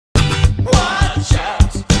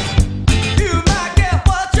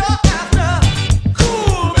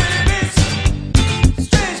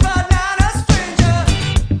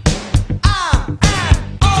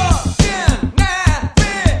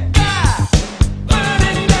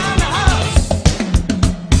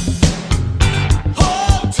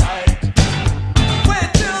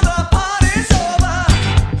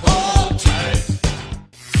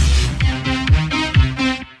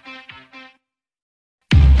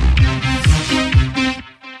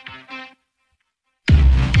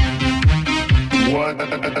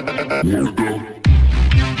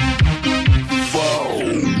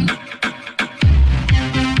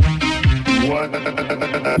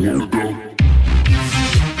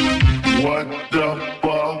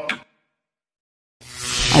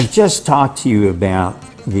I've just talked to you about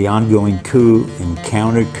the ongoing coup and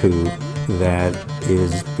counter coup that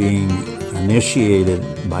is being initiated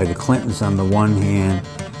by the Clintons on the one hand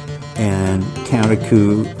and counter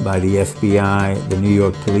coup by the FBI, the New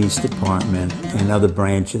York Police Department, and other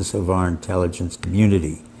branches of our intelligence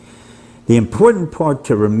community. The important part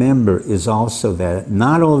to remember is also that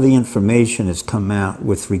not all the information has come out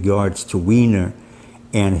with regards to Weiner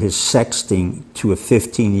and his sexting to a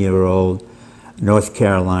 15-year-old North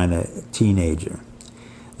Carolina teenager.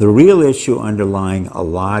 The real issue underlying a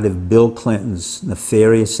lot of Bill Clinton's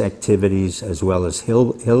nefarious activities as well as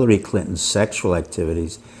Hillary Clinton's sexual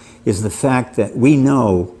activities is the fact that we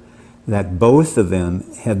know that both of them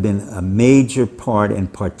have been a major part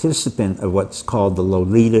and participant of what's called the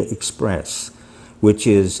Lolita Express, which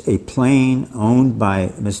is a plane owned by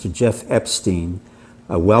Mr. Jeff Epstein,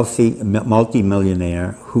 a wealthy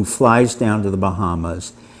multimillionaire who flies down to the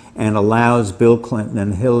Bahamas and allows Bill Clinton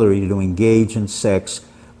and Hillary to engage in sex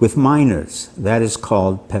with minors. That is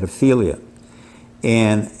called pedophilia.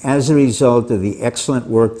 And as a result of the excellent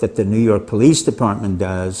work that the New York Police Department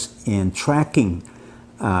does in tracking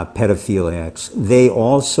pedophiliacs, they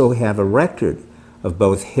also have a record of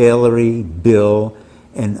both Hillary, Bill,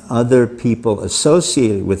 and other people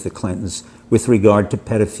associated with the Clintons with regard to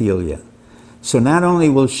pedophilia. So not only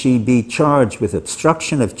will she be charged with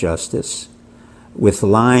obstruction of justice, with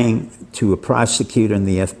lying to a prosecutor in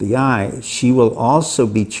the FBI, she will also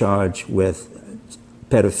be charged with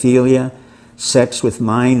pedophilia, sex with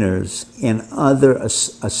minors, and other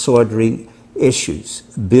assorted issues.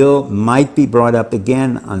 Bill might be brought up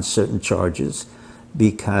again on certain charges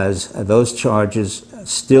because those charges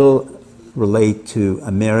still relate to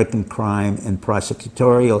American crime and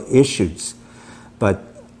prosecutorial issues. But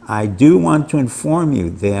I do want to inform you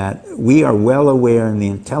that we are well aware in the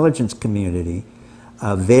intelligence community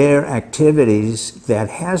of their activities that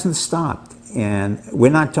hasn't stopped. And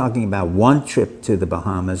we're not talking about one trip to the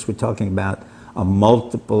Bahamas, we're talking about a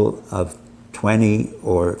multiple of 20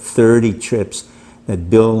 or 30 trips that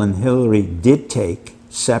Bill and Hillary did take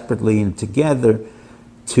separately and together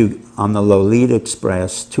on the Lolita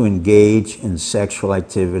Express to engage in sexual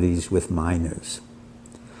activities with minors.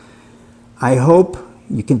 I hope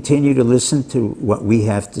you continue to listen to what we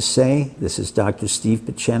have to say. This is Dr. Steve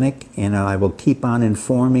Pachenik, and I will keep on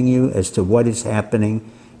informing you as to what is happening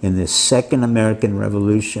in this second American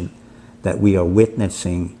Revolution that we are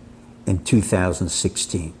witnessing in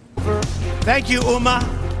 2016. Thank you, Uma.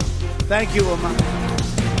 Thank you, Uma.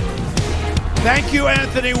 Thank you,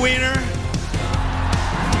 Anthony Weiner.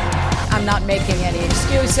 I'm not making any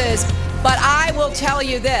excuses, but I will tell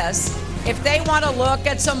you this. If they want to look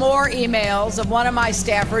at some more emails of one of my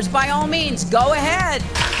staffers, by all means, go ahead.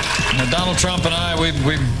 Now, Donald Trump and I,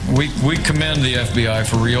 we commend the FBI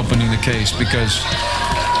for reopening the case because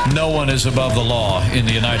no one is above the law in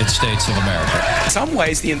the United States of America. In some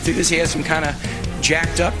ways, the enthusiasm kind of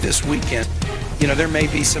jacked up this weekend. You know, there may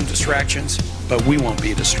be some distractions, but we won't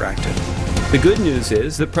be distracted. The good news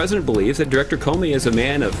is the president believes that Director Comey is a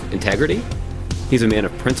man of integrity. He's a man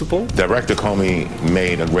of principle. Director Comey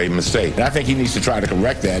made a great mistake, and I think he needs to try to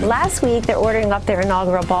correct that. Last week, they're ordering up their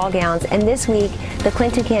inaugural ball gowns, and this week, the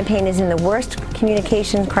Clinton campaign is in the worst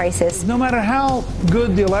communication crisis. No matter how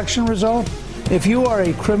good the election result, if you are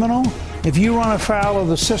a criminal, if you run afoul of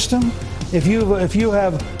the system, if you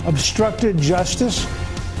have obstructed justice,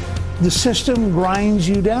 the system grinds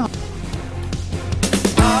you down.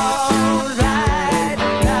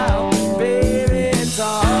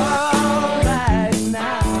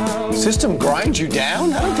 System grinds you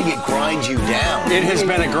down? I don't think it grinds you down. It has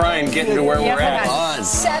been a grind getting to where we're at.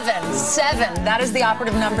 Seven. That is the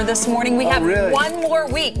operative number this morning. We have really? one more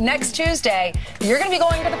week. Next Tuesday, you're going to be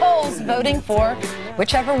going to the polls, voting for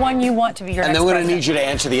whichever one you want to be your next president. And then we're going to need you to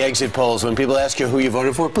president. answer the exit polls. When people ask you who you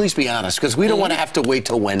voted for, please be honest, because we don't want to have to wait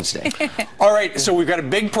till Wednesday. All right, so we've got a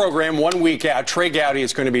big program 1 week out. Trey Gowdy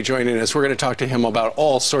is going to be joining us. We're going to talk to him about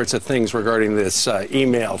all sorts of things regarding this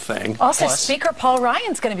email thing. Also, Speaker Paul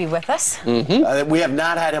Ryan's going to be with us. We have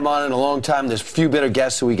not had him on in a long time. There's few better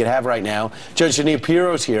guests that we could have right now. Judge Janine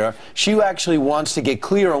Pirro's here. She actually wants to get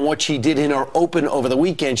clear on what she did in her open over the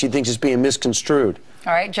weekend. She thinks it's being misconstrued.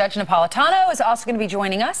 All right, Judge Napolitano is also going to be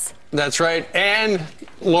joining us. That's right, and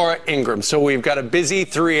Laura Ingraham. So we've got a busy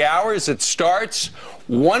 3 hours. It starts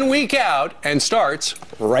 1 week out and starts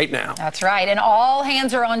right now. That's right, and all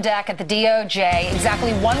hands are on deck at the DOJ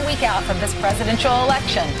exactly 1 week out from this presidential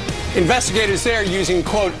election. Investigators there using,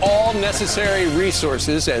 quote, all necessary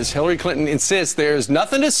resources as Hillary Clinton insists there's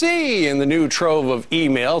nothing to see in the new trove of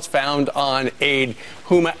emails found on aide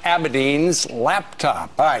Huma Abedin's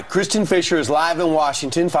laptop. All right, Kristen Fisher is live in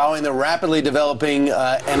Washington following the rapidly developing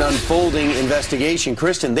and unfolding investigation.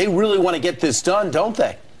 Kristen, they really want to get this done, don't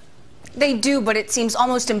they? They do, but it seems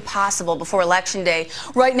almost impossible before Election Day.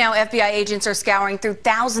 Right now, FBI agents are scouring through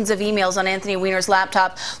thousands of emails on Anthony Weiner's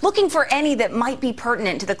laptop, looking for any that might be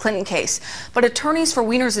pertinent to the Clinton case. But attorneys for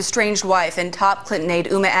Weiner's estranged wife and top Clinton aide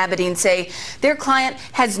Huma Abedin say their client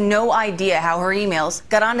has no idea how her emails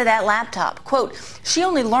got onto that laptop. Quote, she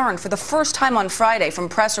only learned for the first time on Friday from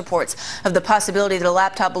press reports of the possibility that a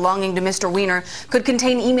laptop belonging to Mr. Weiner could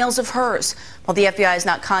contain emails of hers. While the FBI has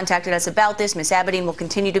not contacted us about this, Ms. Abedin will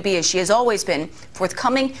continue to be, as she has always been,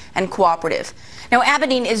 forthcoming and cooperative. Now,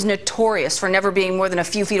 Abedin is notorious for never being more than a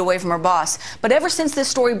few feet away from her boss. But ever since this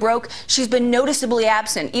story broke, she's been noticeably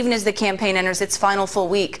absent, even as the campaign enters its final full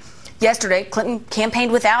week. Yesterday, Clinton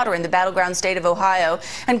campaigned without her in the battleground state of Ohio,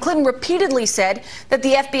 and Clinton repeatedly said that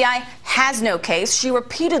the FBI has no case. She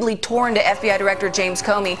repeatedly tore into FBI Director James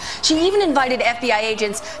Comey. She even invited FBI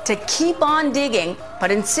agents to keep on digging, but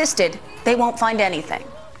insisted they won't find anything.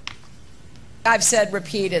 I've said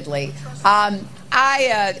repeatedly,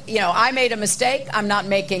 I made a mistake. I'm not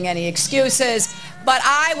making any excuses, but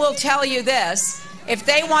I will tell you this. If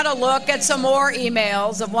they want to look at some more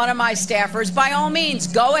emails of one of my staffers, by all means,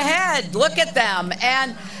 go ahead, look at them.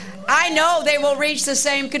 And I know they will reach the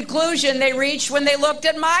same conclusion they reached when they looked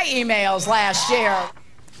at my emails last year.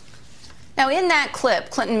 Now, in that clip,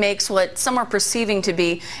 Clinton makes what some are perceiving to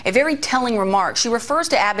be a very telling remark. She refers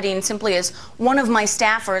to Abedin simply as one of my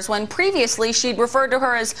staffers, when previously she'd referred to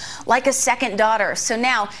her as like a second daughter. So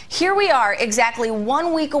now, here we are, exactly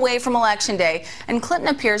 1 week away from Election Day, and Clinton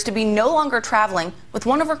appears to be no longer traveling with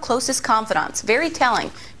one of her closest confidants. Very telling.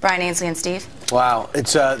 Brian Ainsley and Steve. Wow,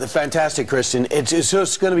 it's fantastic, Kristen. It's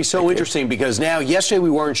just going to be so interesting because now, yesterday we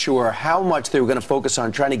weren't sure how much they were going to focus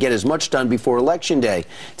on trying to get as much done before Election Day.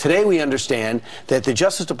 Today we understand that the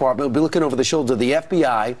Justice Department will be looking over the shoulder of the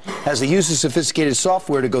FBI as they use the sophisticated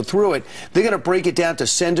software to go through it. They're going to break it down to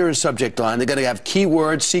sender and subject line. They're going to have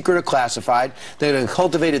keywords, secret or classified. They're going to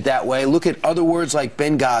cultivate it that way, look at other words like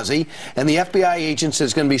Benghazi, and the FBI agents,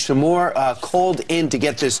 there's going to be some more called in to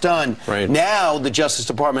get this done. Right. Now the Justice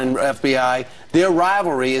Department and FBI, their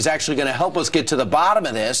rivalry is actually going to help us get to the bottom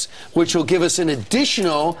of this, which will give us an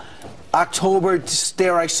additional October,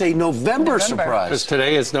 dare I say, November surprise. Because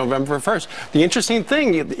today is November 1st. The interesting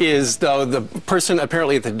thing is, though, the person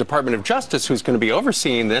apparently at the Department of Justice who's going to be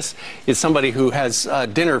overseeing this is somebody who has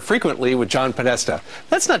dinner frequently with John Podesta.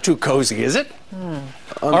 That's not too cozy, is it?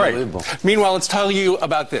 Unbelievable. All right. Meanwhile, let's tell you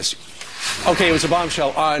about this. Okay, it was a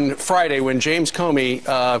bombshell on Friday when James Comey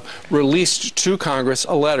released to Congress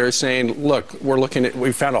a letter saying, look,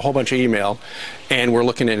 we found a whole bunch of email and we're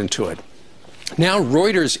looking into it. Now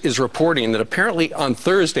Reuters is reporting that apparently on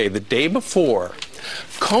Thursday, the day before,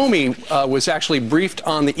 Comey was actually briefed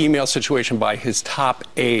on the email situation by his top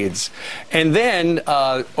aides. And then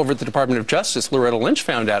over at the Department of Justice, Loretta Lynch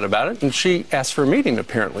found out about it, and she asked for a meeting,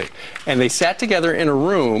 apparently. And they sat together in a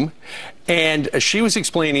room, and she was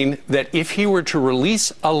explaining that if he were to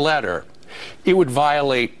release a letter, it would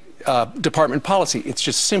violate department policy. It's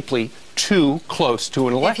just simply too close to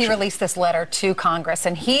an election. If he released this letter to Congress,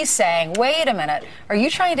 and he's saying, wait a minute, are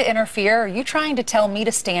you trying to interfere? Are you trying to tell me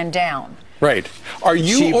to stand down? Right.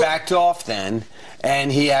 She backed off then,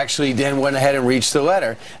 and he actually then went ahead and reached the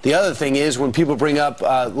letter. The other thing is, when people bring up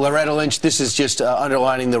Loretta Lynch, this is just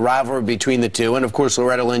underlining the rivalry between the two. And, of course,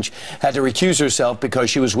 Loretta Lynch had to recuse herself because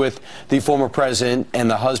she was with the former president and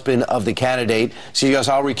the husband of the candidate. So she goes,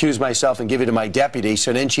 I'll recuse myself and give it to my deputy.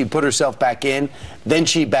 So then she put herself back in. Then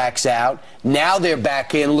she backs out. Now they're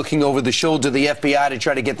back in looking over the shoulder of the FBI to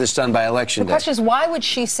try to get this done by Election Day. The question is, why would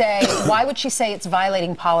she say it's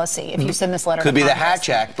violating policy if you send this letter to Could be Congress? the Hatch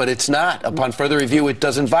Act, but it's not. Upon further review, it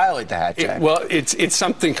doesn't violate the Hatch Act. Well, it's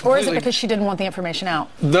something completely... Or is it because she didn't want the information out?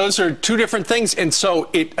 Those are two different things. And so,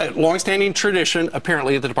 long-standing tradition,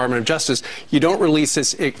 apparently, at the Department of Justice, you don't release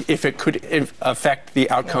this if it could affect the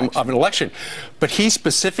outcome of an election. But he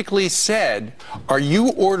specifically said, are you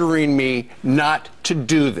ordering me not to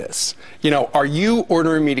do this? You know, are you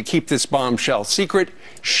ordering me to keep this bombshell secret?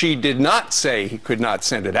 She did not say he could not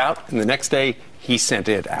send it out. And the next day, he sent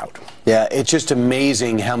it out. Yeah, it's just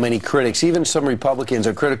amazing how many critics, even some Republicans,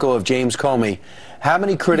 are critical of James Comey. How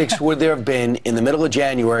many critics would there have been in the middle of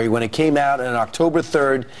January when it came out, and on October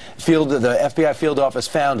 3rd, the FBI field office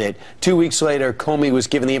found it. 2 weeks later, Comey was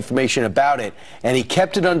given the information about it, and he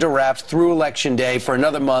kept it under wraps through Election Day for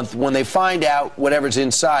another month. When they find out whatever's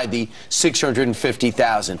inside, the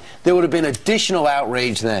 650,000, there would have been additional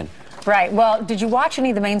outrage then. Right. Well, did you watch any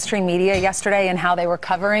of the mainstream media yesterday and how they were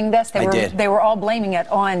covering this? I did. They were all blaming it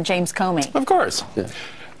on James Comey. Of course. Yeah.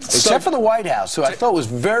 Except for the White House, who I thought was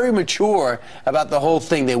very mature about the whole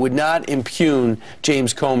thing. They would not impugn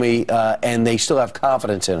James Comey, and they still have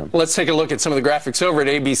confidence in him. Let's take a look at some of the graphics over at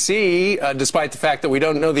ABC. Despite the fact that we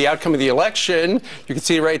don't know the outcome of the election, you can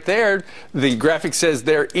see right there, the graphic says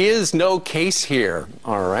there is no case here.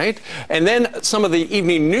 All right. And then some of the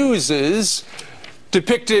evening newses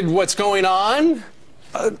depicted what's going on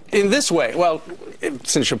in this way. Well,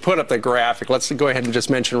 since you put up the graphic, let's go ahead and just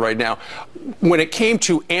mention right now. When it came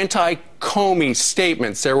to anti-Comey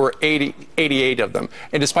statements, there were 88 of them.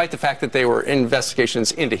 And despite the fact that they were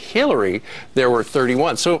investigations into Hillary, there were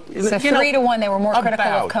 31. So 3 to 1, they were more critical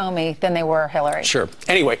of Comey than they were Hillary. Sure.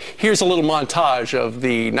 Anyway, here's a little montage of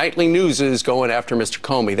the nightly newses going after Mr.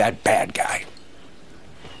 Comey, that bad guy.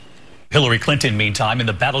 Hillary Clinton, meantime, in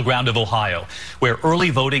the battleground of Ohio, where early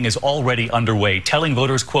voting is already underway, telling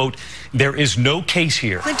voters, quote, there is no case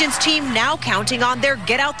here. Clinton's team now counting on their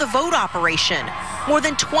Get Out the Vote operation. More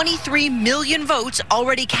than 23 million votes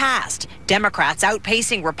already cast. Democrats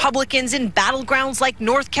outpacing Republicans in battlegrounds like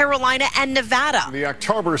North Carolina and Nevada. The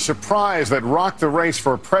October surprise that rocked the race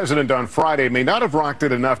for president on Friday may not have rocked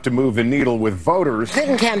it enough to move the needle with voters.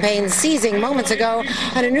 Clinton campaign seizing moments ago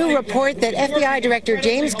on a new report that FBI Director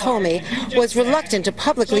James Comey was reluctant to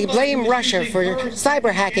publicly blame Russia for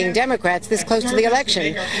cyber hacking Democrats this close to the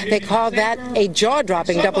election. They called that a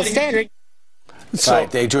jaw-dropping double standard.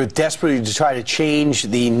 Right, they were desperately to try to change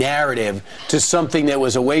the narrative to something that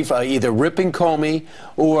was away from either ripping Comey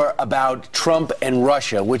or about Trump and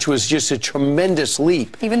Russia, which was just a tremendous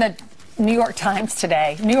leap. Even the New York Times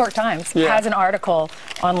today, has an article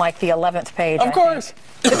on like the 11th page. Of course.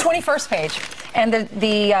 The 21st page. And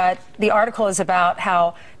the article is about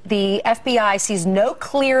how the FBI sees no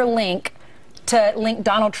clear link to link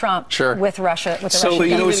Donald Trump with Russia. With the So,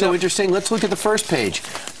 you know what's Russian so interesting? Let's look at the first page.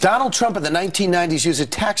 Donald Trump in the 1990s used a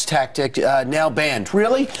tax tactic now banned.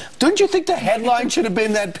 Really? Don't you think the headline should have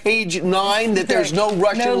been that page 9, that there's no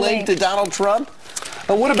Russian link to Donald Trump?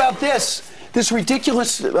 And what about this? This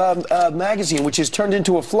ridiculous magazine, which is turned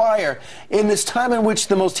into a flyer in this time in which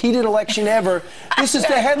the most heated election ever. This is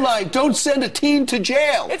the headline: "Don't send a teen to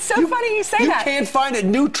jail." It's so funny you say that. You can't find a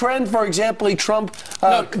new trend, for example, Trump.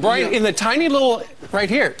 Right in the tiny little, right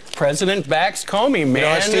here, President backs Comey,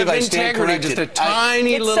 man Steve, of integrity. Just a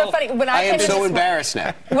tiny it's little. so funny. When I am so embarrassed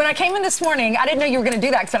now. When I came in this morning, I didn't know you were going to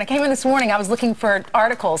do that, because when I came in this morning, I was looking for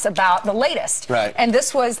articles about the latest. Right. And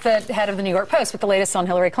this was the head of the New York Post with the latest on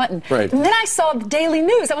Hillary Clinton. Right. And then I saw the Daily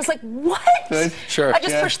News. I was like, what? Sure. I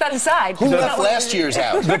just pushed that aside. Who left last year's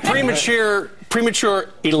out? The premature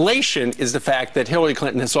elation is the fact that Hillary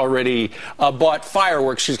Clinton has already bought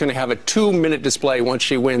fireworks. She's going to have a 2-minute display once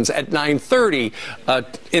she wins at 9:30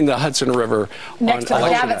 in the Hudson River next to the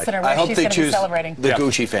election Javits night. Center, I where hope she's they going to be choose celebrating. the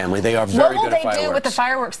Gucci family. They are very What good will at they fireworks. do with the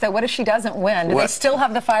fireworks, though? What if she doesn't win? Do they still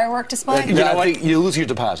have the firework display? You know what? You lose your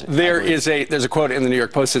deposit. There's a quote in the New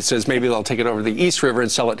York Post that says maybe they'll take it over the East River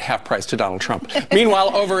and sell it half price to Donald Trump.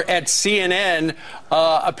 Meanwhile, over at CNN,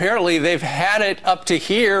 apparently they've had it up to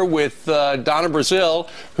here with Donna Brazile,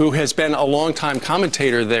 who has been a longtime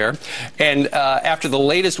commentator there. And after the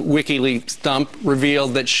latest WikiLeaks dump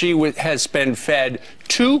revealed that she has been fed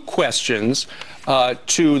 2 questions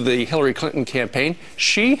to the Hillary Clinton campaign,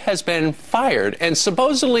 she has been fired. And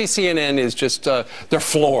supposedly CNN is just, they're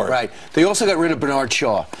floored. Right. They also got rid of Bernard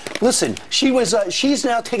Shaw. Listen, she's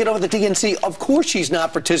now taken over the DNC. Of course she's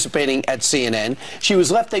not participating at CNN. She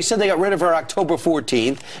was left, they said they got rid of her October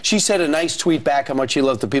 14th. She said a nice tweet back how much she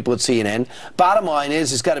loved the people at CNN. Bottom line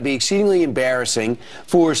is, it's got to be exceedingly embarrassing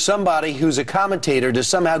for somebody who's a commentator to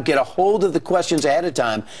somehow get a hold of the questions ahead of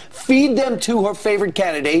time, feed them to her favorite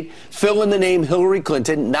candidate, fill in the name Hillary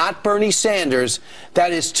Clinton, not Bernie Sanders.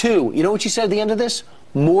 That is 2. You know what she said at the end of this?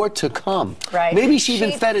 more to come. Right. Maybe she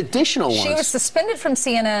even fed additional ones. She was suspended from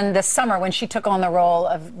CNN this summer when she took on the role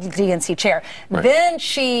of DNC chair. Right. Then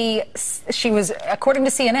she was, according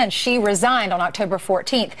to CNN, she resigned on October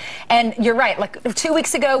 14th. And you're right, like 2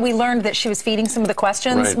 weeks ago, we learned that she was feeding some of the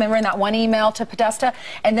questions. Right. Remember in that one email to Podesta?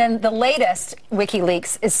 And then the latest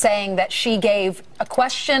WikiLeaks is saying that she gave a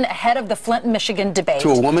question ahead of the Flint, Michigan debate. To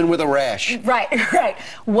a woman with a rash. Right, right.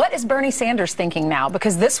 What is Bernie Sanders thinking now?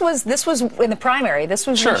 Because this was in the primary. This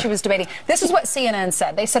was when she was debating. This is what CNN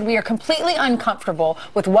said. They said, we are completely uncomfortable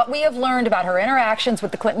with what we have learned about her interactions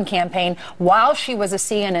with the Clinton campaign while she was a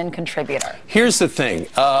CNN contributor. Here's the thing.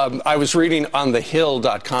 I was reading on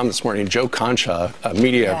thehill.com this morning, Joe Concha, a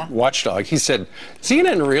media watchdog, he said,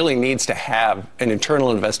 CNN really needs to have an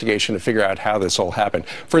internal investigation to figure out how this all happened.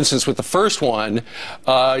 For instance, with the first one,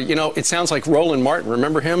 you know, it sounds like Roland Martin,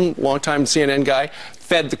 remember him, longtime CNN guy,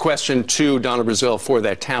 fed the question to Donna Brazile for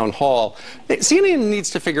that town hall. CNN needs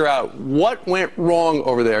to figure out what went wrong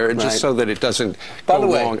over there, and just so that it doesn't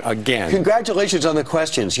go wrong again. Congratulations on the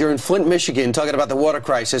questions. You're in Flint, Michigan, talking about the water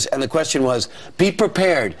crisis, and the question was, be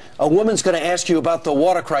prepared. A woman's going to ask you about the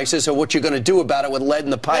water crisis or what you're going to do about it with lead in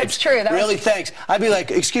the pipes. That's true. Really, thanks. I'd be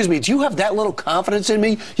like, excuse me, do you have that little confidence in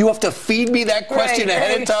me? You have to feed me that question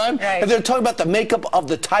ahead of time? Right. And they're talking about the makeup of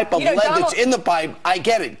the type of lead that's in the pipe. I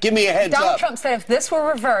get it. Give me a heads Donald up. Trump said if this were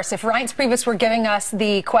reversed, if Reince Priebus were giving us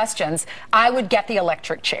the questions, I would get the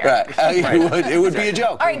electric chair. Right. It would be a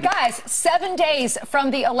joke. All right, guys, 7 days from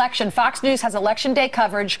the election, Fox News has Election Day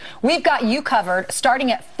coverage. We've got you covered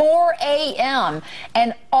starting at 4 a.m.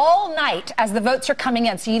 and all night as the votes are coming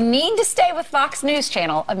in. So you need to stay with Fox News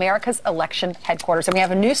Channel, America's election headquarters. And we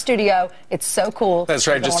have a new studio. It's so cool. That's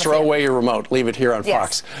right. Just throw away your remote. Leave it here on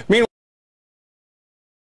Fox. Meanwhile,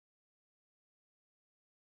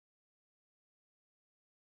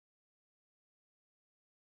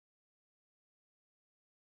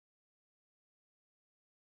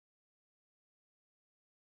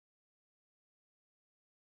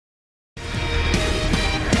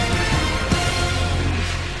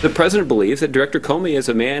 The president believes that Director Comey is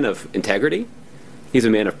a man of integrity, he's a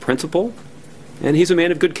man of principle, and he's a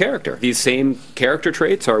man of good character. These same character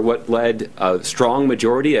traits are what led a strong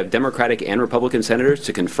majority of Democratic and Republican senators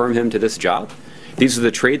to confirm him to this job. These are the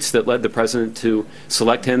traits that led the president to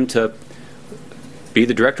select him to be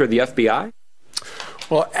the director of the FBI.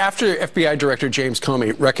 Well, after FBI Director James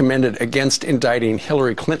Comey recommended against indicting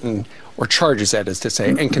Hillary Clinton, or charges that is to say,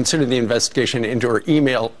 and considered the investigation into her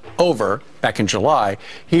email over back in July,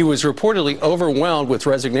 he was reportedly overwhelmed with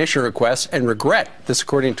resignation requests and regret. This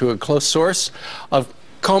according to a close source of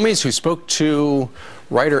Comey's who spoke to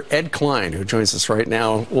writer Ed Klein, who joins us right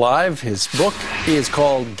now live. His book is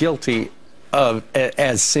called Guilty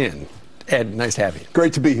as Sin. Ed, nice to have you.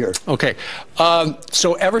 Great to be here. Okay.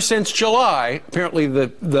 So ever since July, apparently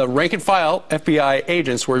the rank-and-file FBI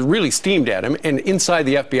agents were really steamed at him, and inside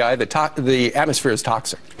the FBI, the atmosphere is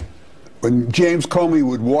toxic. When James Comey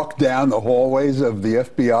would walk down the hallways of the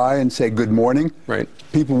FBI and say good morning,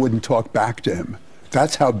 people wouldn't talk back to him.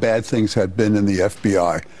 That's how bad things had been in the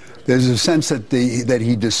FBI. There's a sense that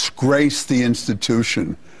he disgraced the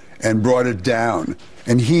institution and brought it down.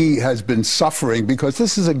 And he has been suffering because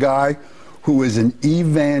this is a guy who is an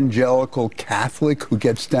evangelical Catholic who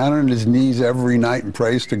gets down on his knees every night and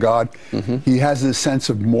prays to God. He has this sense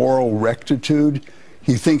of moral rectitude.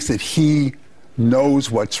 He thinks that he knows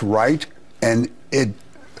what's right, and it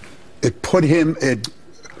put him in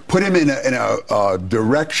a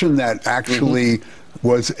direction that actually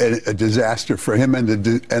was a disaster for him and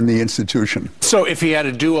the institution. So if he had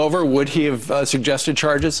a do-over, would he have suggested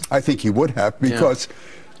charges? I think he would have, because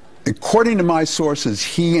according to my sources,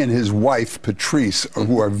 he and his wife, Patrice,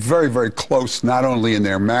 who are very, very close, not only in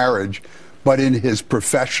their marriage, but in his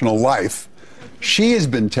professional life, she has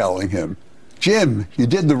been telling him, Jim, you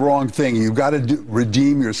did the wrong thing. You've got to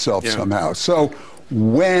redeem yourself somehow. So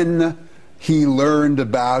when he learned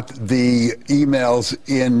about the emails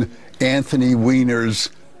in Anthony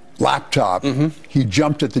Weiner's laptop, he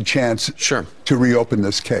jumped at the chance to reopen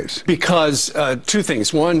this case. Because two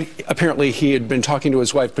things. One, apparently he had been talking to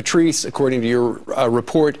his wife, Patrice, according to your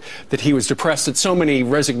report, that he was depressed that so many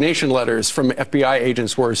resignation letters from FBI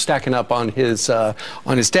agents were stacking up on his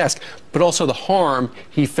desk, but also the harm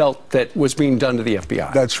he felt that was being done to the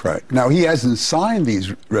FBI. That's right. Now, he hasn't signed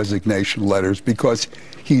these resignation letters because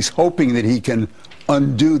he's hoping that he can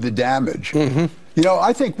undo the damage. You know,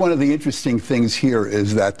 I think one of the interesting things here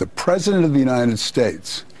is that the President of the United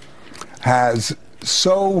States has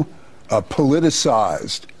so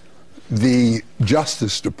politicized the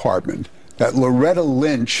Justice Department that Loretta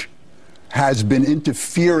Lynch has been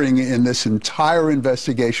interfering in this entire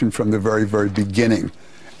investigation from the very, very beginning.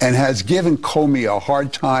 and has given Comey a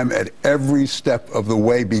hard time at every step of the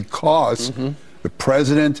way because the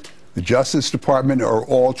president, the Justice Department are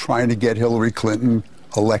all trying to get Hillary Clinton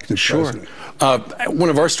elected president. One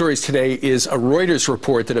of our stories today is a Reuters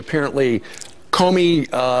report that apparently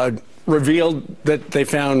Comey revealed that they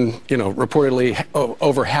found, reportedly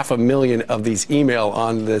over 500,000 of these email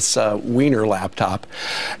on this Wiener laptop.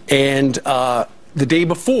 And the day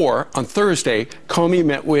before, on Thursday, Comey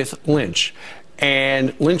met with Lynch.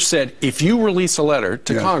 And Lynch said, if you release a letter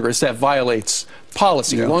to Congress, that violates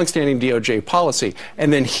policy, longstanding DOJ policy.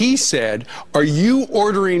 And then he said, are you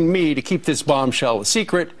ordering me to keep this bombshell a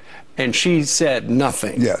secret? And she said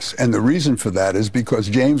nothing. Yes, and the reason for that is because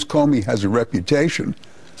James Comey has a reputation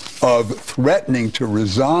of threatening to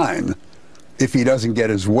resign if he doesn't get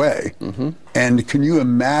his way. And can you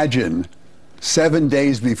imagine 7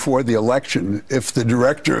 days before the election if the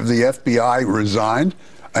director of the FBI resigned?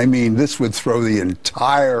 I mean, this would throw the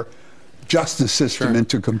entire justice system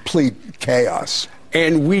into complete chaos.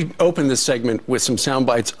 And we opened this segment with some sound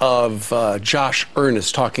bites of Josh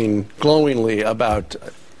Earnest talking glowingly about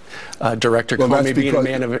Director Comey being a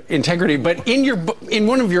man of integrity. But in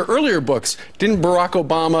one of your earlier books, didn't Barack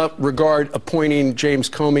Obama regard appointing James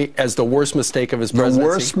Comey as the worst mistake of his presidency? The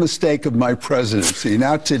worst mistake of my presidency.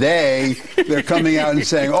 Now today, they're coming out and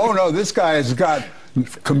saying, oh no, this guy has got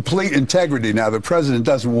complete integrity. Now the president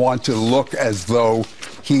doesn't want to look as though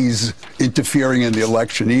he's interfering in the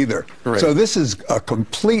election either. So this is a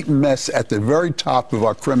complete mess at the very top of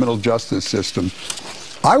our criminal justice system.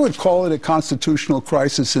 I would call it a constitutional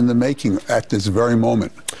crisis in the making at this very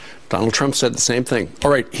moment. Donald Trump said the same thing.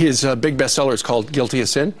 All right, his big bestseller is called Guilty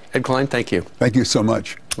as Sin. Ed Klein, thank you. Thank you so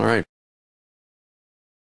much. All right.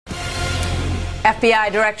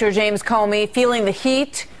 FBI Director James Comey feeling the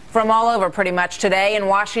heat from all over pretty much today in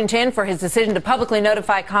Washington for his decision to publicly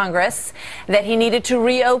notify Congress that he needed to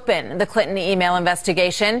reopen the Clinton email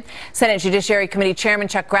investigation. Senate Judiciary Committee Chairman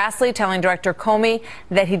Chuck Grassley telling Director Comey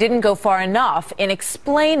that he didn't go far enough in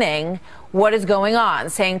explaining what is going on,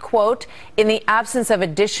 saying, quote, in the absence of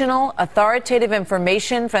additional authoritative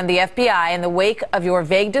information from the FBI in the wake of your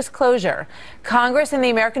vague disclosure, Congress and the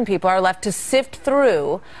American people are left to sift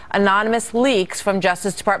through anonymous leaks from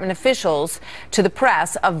Justice Department officials to the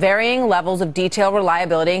press of varying levels of detail,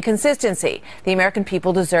 reliability, and consistency. The American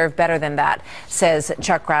people deserve better than that, says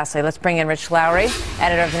Chuck Grassley. Let's bring in Rich Lowry,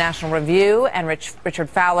 editor of the National Review, and Richard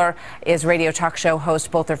Fowler is radio talk show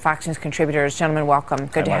host. Both are Fox News contributors. Gentlemen, welcome.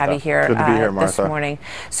 Good to have you here, Good to be here, Martha. this morning.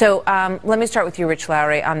 So let me start with you, Rich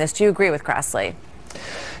Lowry, on this. Do you agree with Grassley?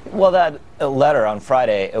 Well, that letter on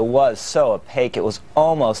Friday, it was so opaque, it was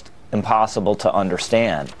almost impossible to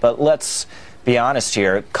understand. But let's be honest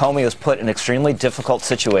here. Comey was put in an extremely difficult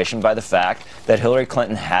situation by the fact that Hillary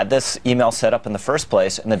Clinton had this email set up in the first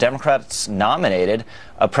place, and the Democrats nominated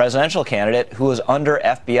a presidential candidate who was under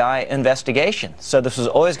FBI investigation. So this was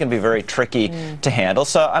always going to be very tricky to handle.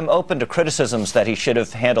 So I'm open to criticisms that he should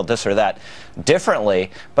have handled this or that differently,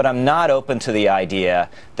 but I'm not open to the idea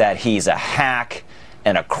that he's a hack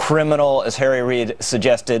and a criminal, as Harry Reid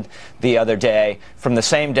suggested the other day, from the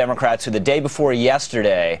same Democrats who the day before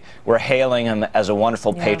yesterday were hailing him as a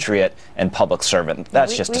wonderful patriot and public servant.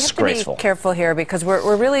 That's just disgraceful. We have to be careful here because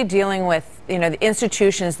we're really dealing with, the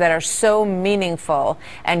institutions that are so meaningful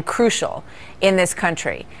and crucial in this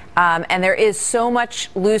country. And there is so much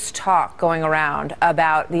loose talk going around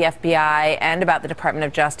about the FBI and about the Department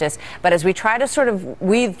of Justice. But as we try to sort of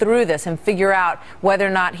weed through this and figure out whether or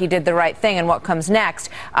not he did the right thing and what comes next,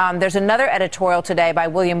 there's another editorial today by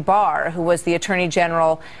William Barr, who was the Attorney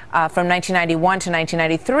General from 1991 to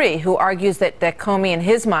 1993, who argues that Comey, in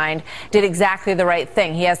his mind, did exactly the right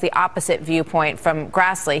thing. He has the opposite viewpoint from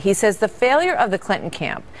Grassley. He says the failure of the Clinton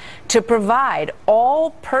camp to provide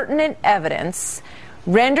all pertinent evidence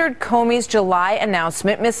rendered Comey's July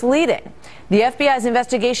announcement misleading. The FBI's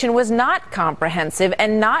investigation was not comprehensive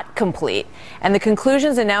and not complete, and the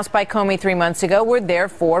conclusions announced by Comey 3 months ago were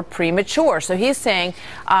therefore premature. So he's saying,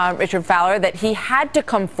 Richard Fowler, that he had to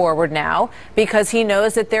come forward now because he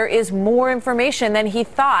knows that there is more information than he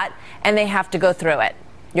thought, and they have to go through it.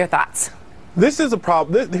 Your thoughts? This is a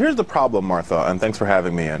problem. Here's the problem, Martha, and thanks for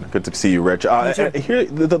having me in. Good to see you, Rich. Here,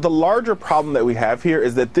 the larger problem that we have here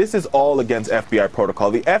is that this is all against FBI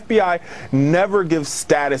protocol. The FBI never gives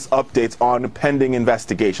status updates on pending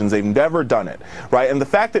investigations. They've never done it, right? And the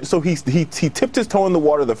fact that he tipped his toe in the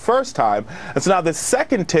water the first time, and so now the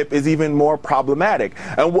second tip is even more problematic.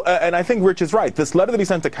 And I think Rich is right. This letter that he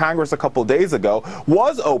sent to Congress a couple days ago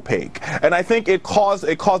was opaque, and I think it caused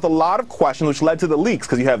a lot of questions, which led to the leaks,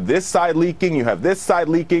 because you have this side leaking leaking, you have this side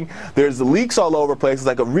leaking, there's leaks all over the place. It's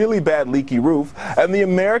like a really bad leaky roof, and the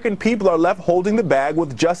American people are left holding the bag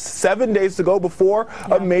with just 7 days to go before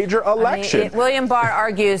a major election. I mean, William Barr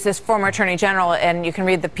argues, this former attorney general, and you can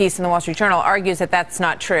read the piece in the Wall Street Journal, argues that that's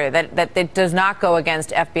not true, that it does not go against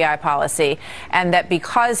FBI policy, and that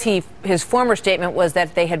because his former statement was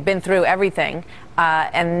that they had been through everything,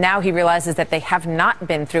 and now he realizes that they have not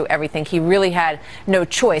been through everything. He really had no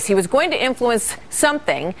choice. He was going to influence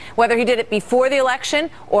something, whether he did it before the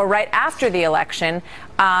election or right after the election.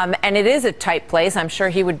 And it is a tight place. I'm sure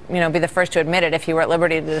he would, be the first to admit it if he were at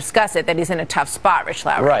liberty to discuss it, that he's in a tough spot, Rich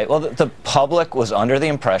Lowry. Right. Well, the public was under the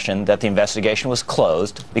impression that the investigation was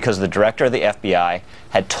closed because the director of the FBI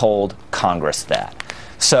had told Congress that.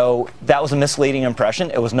 So that was a misleading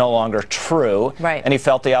impression. It was no longer true. Right. And he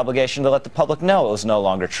felt the obligation to let the public know it was no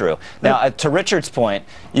longer true. Now, to Richard's point,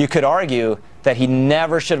 you could argue that he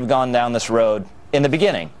never should have gone down this road in the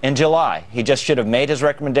beginning, in July. He just should have made his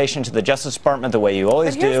recommendation to the Justice Department the way you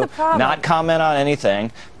always do, not comment on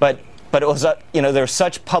anything. But it was, there's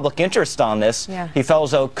such public interest on this, he felt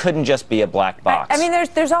as though it couldn't just be a black box. I mean,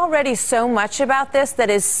 there's already so much about this that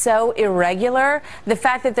is so irregular. The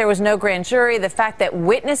fact that there was no grand jury, the fact that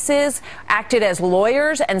witnesses acted as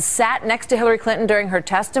lawyers and sat next to Hillary Clinton during her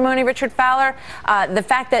testimony, Richard Fowler, the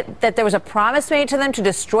fact that there was a promise made to them to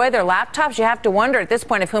destroy their laptops. You have to wonder at this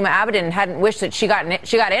point if Huma Abedin hadn't wished that she got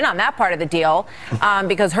in on that part of the deal,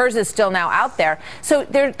 because hers is still now out there. So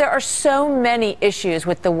there are so many issues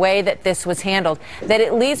with the way that this was handled that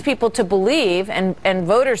it leads people to believe, and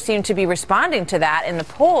voters seem to be responding to that in the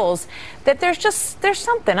polls, that there's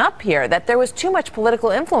something up here, that there was too much political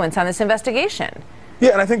influence on this investigation.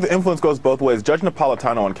 Yeah, and I think the influence goes both ways. Judge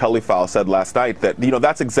Napolitano and Kelly Fowle said last night that,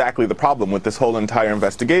 that's exactly the problem with this whole entire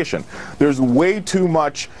investigation. There's way too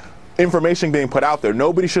much information being put out there.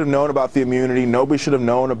 Nobody should have known about the immunity. Nobody should have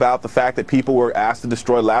known about the fact that people were asked to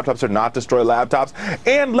destroy laptops or not destroy laptops.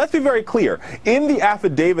 And let's be very clear. In the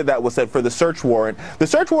affidavit that was sent for the search warrant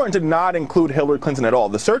did not include Hillary Clinton at all.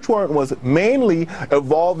 The search warrant was mainly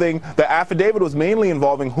the affidavit was mainly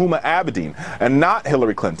involving Huma Abedin and not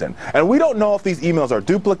Hillary Clinton. And we don't know if these emails are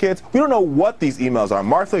duplicates. We don't know what these emails are.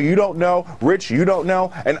 Martha, you don't know. Rich, you don't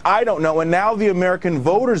know. And I don't know. And now the American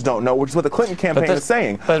voters don't know, which is what the Clinton campaign is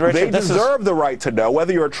saying. But Richard, they deserve the right to know,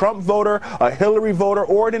 whether you're a Trump voter, a Hillary voter,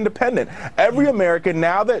 or an independent. Every American,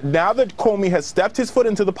 now that Comey has stepped his foot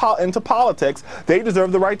into politics, they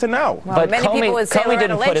deserve the right to know. Well, but many people would say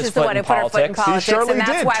Loretta Lynch is the one who put her foot in politics, he surely and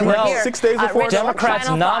that's did. why we're here. 6 days before Democrats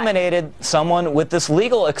nominated someone with this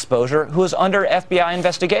legal exposure who is under FBI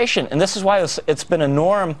investigation, and this is why it's been a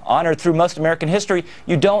norm honored through most American history.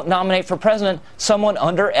 You don't nominate for president someone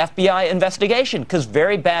under FBI investigation, because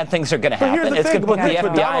very bad things are going to happen. It's going to put the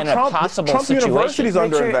FBI in a possible Trump situation. University's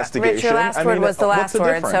under investigation. Rich, your last word was the last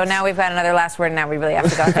word, so now we've got another last word, and now we really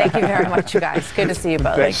have to go. Thank you very much, you guys. Good to see you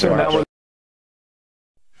both. Thanks so much.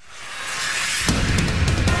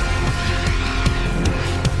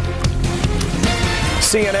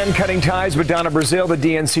 CNN cutting ties with Donna Brazile, the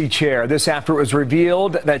DNC chair. This after it was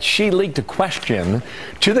revealed that she leaked a question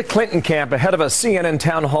to the Clinton camp ahead of a CNN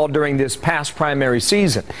town hall during this past primary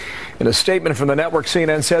season. In a statement from the network,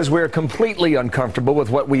 CNN says, "We're completely uncomfortable with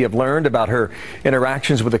what we have learned about her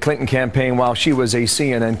interactions with the Clinton campaign while she was a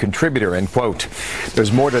CNN contributor," end quote.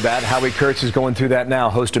 There's more to that. Howie Kurtz is going through that now,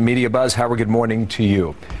 host of Media Buzz. Howard, good morning to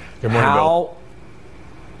you. Good morning, Bill.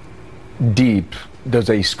 How deep does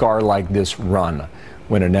a scar like this run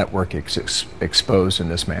when a network is exposed in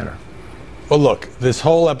this manner? Well, look, this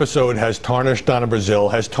whole episode has tarnished Donna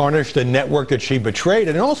Brazile, has tarnished the network that she betrayed,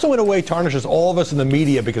 and also in a way tarnishes all of us in the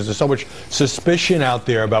media because there's so much suspicion out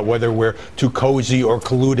there about whether we're too cozy or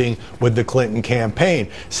colluding with the Clinton campaign.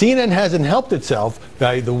 CNN hasn't helped itself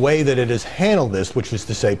by the way that it has handled this, which is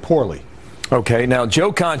to say poorly. Okay, now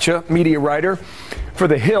Joe Concha, media writer for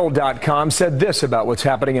TheHill.com, said this about what's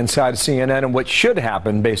happening inside CNN and what should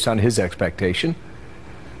happen based on his expectation.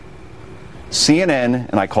 CNN,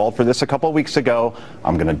 and I called for this a couple of weeks ago,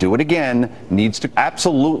 I'm going to do it again, needs to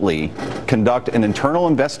absolutely conduct an internal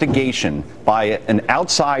investigation by an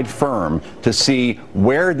outside firm to see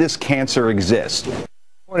where this cancer exists. The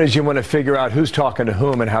point is, you want to figure out who's talking to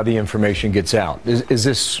whom and how the information gets out. Is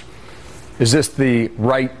this the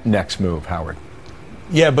right next move, Howard?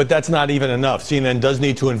 Yeah, but that's not even enough. CNN does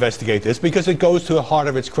need to investigate this because it goes to the heart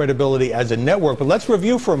of its credibility as a network. But let's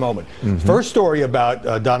review for a moment. First story about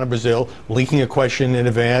Donna Brazile leaking a question in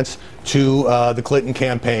advance to the Clinton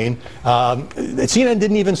campaign. CNN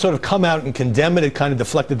didn't even sort of come out and condemn it. It kind of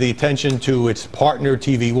deflected the attention to its partner,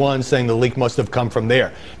 TV One, saying the leak must have come from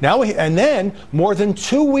there. And then, more than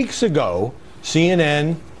 2 weeks ago,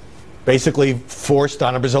 CNN basically forced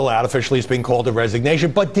Donna Brazile out. Officially, it's being called a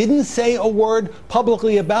resignation, but didn't say a word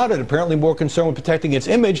publicly about it. Apparently more concerned with protecting its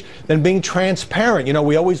image than being transparent. You know,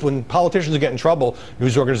 we always, when politicians get in trouble,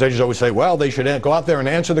 news organizations always say, well, they should go out there and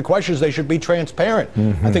answer the questions. They should be transparent.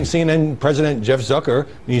 I think CNN President Jeff Zucker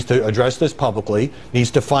needs to address this publicly,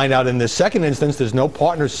 needs to find out in this second instance there's no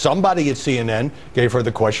partner. Somebody at CNN gave her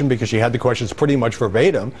the question because she had the questions pretty much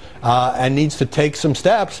verbatim, and needs to take some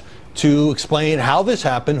steps to explain how this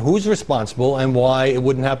happened, who's responsible, and why it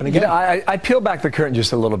wouldn't happen again. You know, I peel back the curtain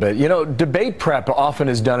just a little bit. You know, debate prep often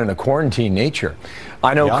is done in a quarantine nature.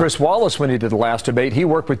 I know Chris Wallace, when he did the last debate, he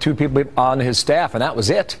worked with 2 people on his staff, and that was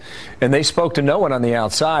it. And they spoke to no one on the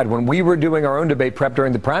outside. When we were doing our own debate prep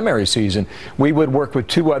during the primary season, we would work with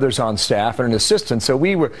 2 others on staff and an assistant. So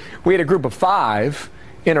we had a group of 5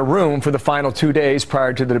 in a room for the final 2 days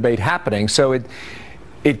prior to the debate happening. So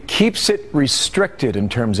it keeps it restricted in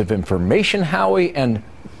terms of information, Howie, and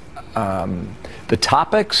the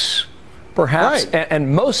topics, perhaps,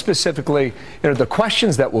 and most specifically, you know, the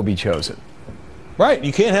questions that will be chosen. Right.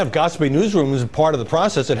 You can't have gossipy newsrooms as part of the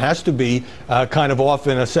process. It has to be kind of off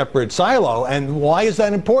in a separate silo. And why is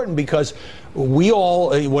that important? Because we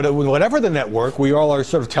all, whatever the network, we all are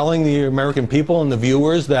sort of telling the American people and the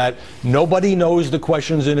viewers that nobody knows the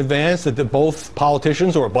questions in advance, that both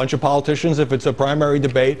politicians or a bunch of politicians, if it's a primary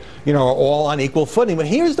debate, you know, are all on equal footing. But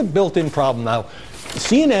here's the built-in problem now.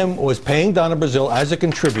 CNN was paying Donna Brazile as a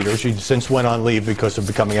contributor. She since went on leave because of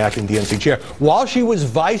becoming acting DNC chair, while she was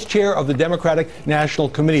vice chair of the Democratic National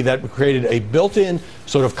Committee. That created a built-in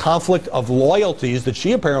sort of conflict of loyalties that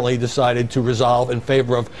she apparently decided to resolve in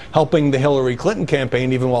favor of helping the Hillary Clinton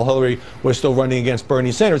campaign, even while Hillary was still running against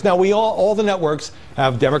Bernie Sanders. Now, all the networks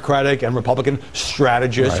have Democratic and Republican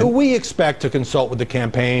strategists who we expect to consult with the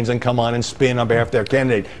campaigns and come on and spin on behalf of their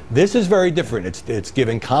candidate. This is very different. It's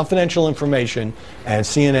giving confidential information, and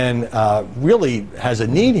CNN really has a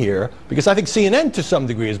need here, because I think CNN to some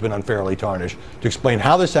degree has been unfairly tarnished, to explain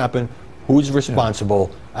how this happened, who's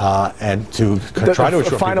responsible, and to try to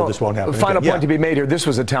assure people this won't happen. The final point to be made here, this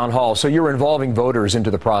was a town hall, so you're involving voters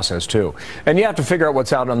into the process too. And you have to figure out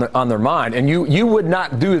what's out on their mind. And you would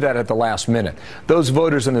not do that at the last minute. Those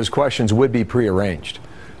voters and those questions would be prearranged,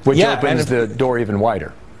 which opens the door even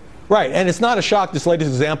wider. Right, and it's not a shock. This latest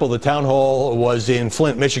example, the town hall was in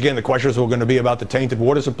Flint, Michigan. The questions were going to be about the tainted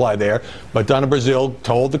water supply there. But Donna Brazile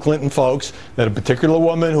told the Clinton folks that a particular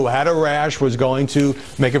woman who had a rash was going to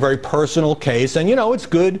make a very personal case. And, you know, it's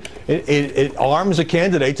good. It arms a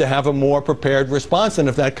candidate to have a more prepared response than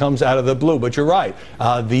if that comes out of the blue. But you're right.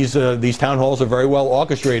 These town halls are very well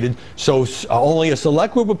orchestrated. So only a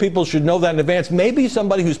select group of people should know that in advance. Maybe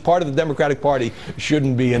somebody who's part of the Democratic Party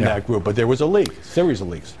shouldn't be in that group. But there was a leak, series of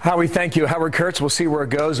leaks. We thank you, Howard Kurtz. We'll see where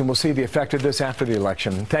it goes, and we'll see the effect of this after the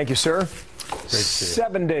election. Thank you, sir.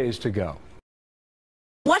 7 days to go.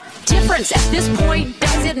 What difference at this point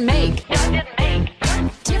does it make?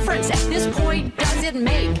 Difference at this point does it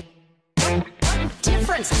make?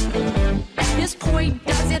 Difference at this point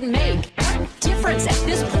does it make? Difference at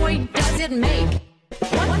this point does it make?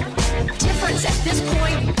 Difference at this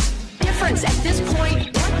point? Difference at this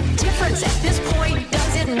point? Difference at this point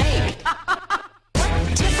does it make?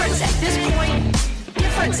 Difference at this point?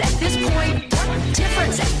 Difference at this point?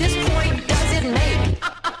 Difference at this point does it make?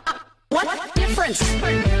 What difference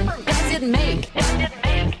does it make?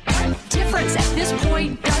 Difference at this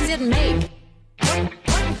point does it make?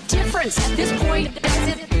 Difference at this point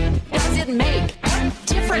does it make?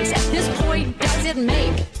 Difference at this point does it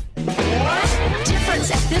make?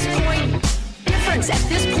 Difference at this point? Difference at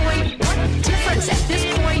this point? Difference at this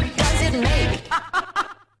point does it make?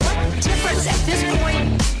 Difference at this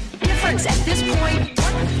point? Difference at this point?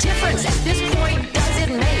 Difference at this point does it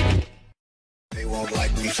make? They won't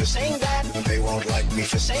like me for saying that. They won't like me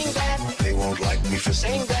for saying that. They won't like me for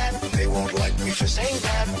saying that. They won't like me for saying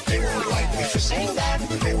that. They won't like me for saying that.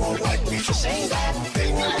 They won't like me for saying that.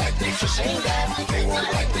 They won't like me for saying that. They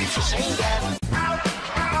won't like me for saying that.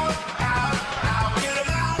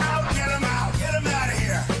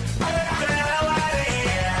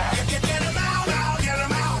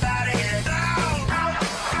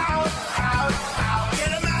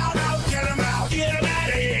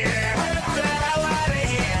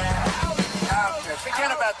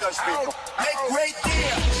 Those people make great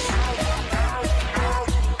deals.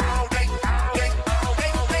 Make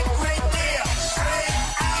great deals.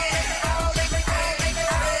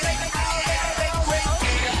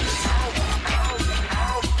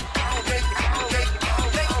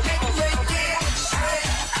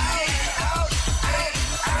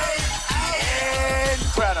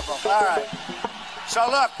 Incredible. All right. So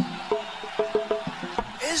look,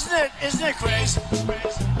 isn't it crazy?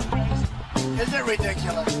 Is it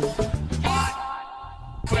ridiculous? What?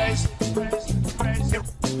 Crazy.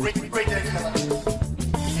 Ridiculous.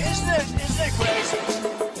 Isn't it crazy?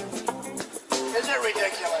 Is it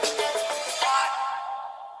ridiculous? What?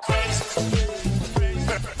 Crazy.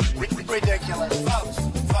 Ridiculous. Folks.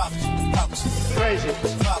 Crazy.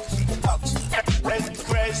 Folks. Crazy.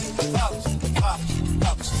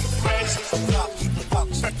 Folks. Crazy.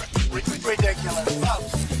 Ridiculous.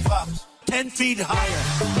 Folks. 10 feet higher.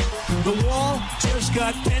 The wall just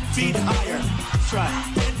got 10 feet higher. That's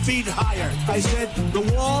right, 10 feet higher. I said the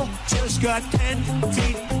wall just got 10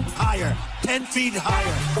 feet higher. 10 feet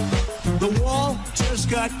higher. The wall just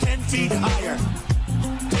got 10 feet higher.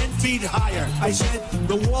 10 feet higher. I said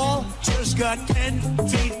the wall just got 10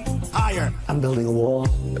 feet higher. I'm building a wall,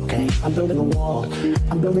 okay? I'm building a wall.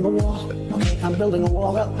 I'm building a wall, okay? I'm building a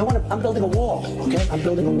wall. I'm building a wall, okay? I'm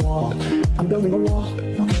building a wall. I'm building a wall,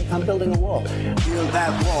 okay? I'm building a wall. Build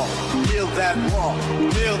that wall. Build that wall.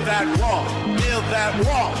 Build that wall. Build that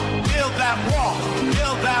wall. Build that wall.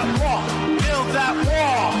 Build that wall. Build that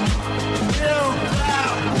wall. Build that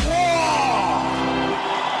wall.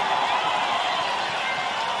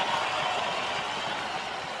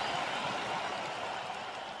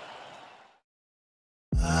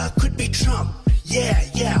 Could be Trump.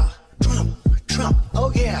 Yeah. Trump.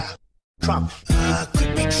 Oh yeah. Trump.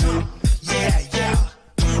 Could be Trump. Yeah.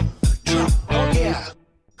 Trump. Oh yeah.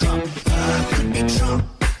 Trump. Could be Trump.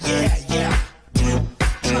 Yeah.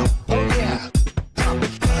 Trump. Oh yeah. Trump.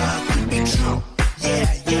 Could be Trump. Yeah.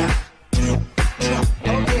 Trump. Oh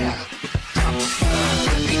yeah. Trump.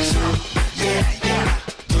 Could be Trump. Yeah.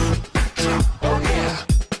 Trump. Oh yeah.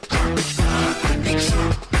 Trump. Could be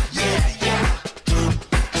Trump. Yeah.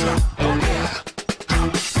 Trump. Oh yeah.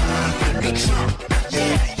 Trump. Could be Trump. Yeah.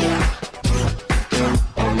 Trump.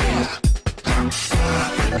 Oh yeah. Trump.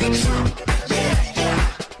 Could be Trump. Yeah.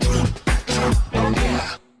 Trump. Oh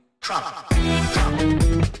yeah. Trump.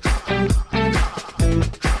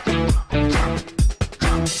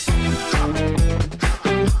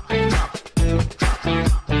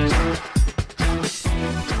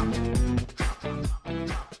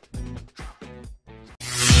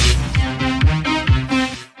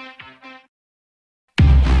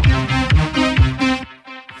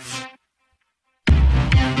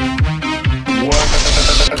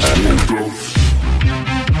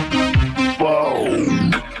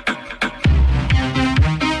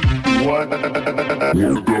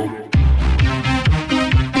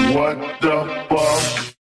 What the fuck?